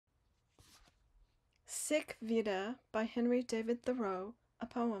Sic Vita by Henry David Thoreau, a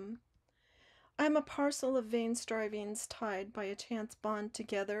poem. I am a parcel of vain strivings tied by a chance bond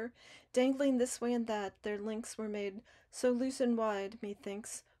together, dangling this way and that, their links were made so loose and wide,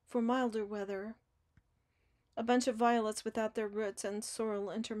 methinks, for milder weather. A bunch of violets without their roots and sorrel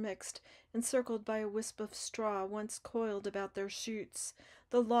intermixed, encircled by a wisp of straw once coiled about their shoots,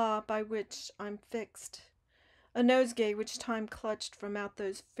 the law by which I'm fixed. A nosegay which time clutched from out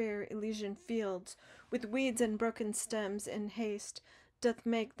those fair Elysian fields, with weeds and broken stems in haste, doth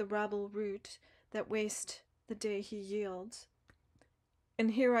make the rabble root that waste the day he yields.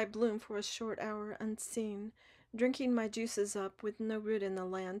 And here I bloom for a short hour unseen, drinking my juices up with no root in the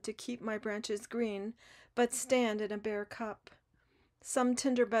land to keep my branches green, but stand in a bare cup. Some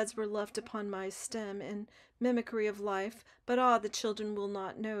tender buds were left upon my stem in mimicry of life, but the children will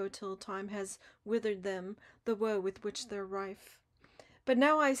not know till time has withered them, the woe with which they're rife. But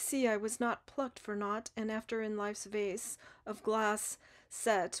now I see I was not plucked for naught, and after in life's vase of glass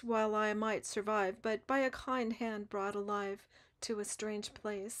set, while I might survive, but by a kind hand brought alive to a strange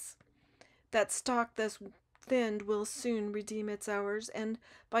place. That stalk thus thinned will soon redeem its hours, and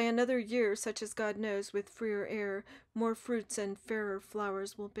by another year, such as God knows, with freer air, more fruits and fairer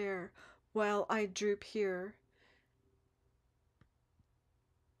flowers will bear, while I droop here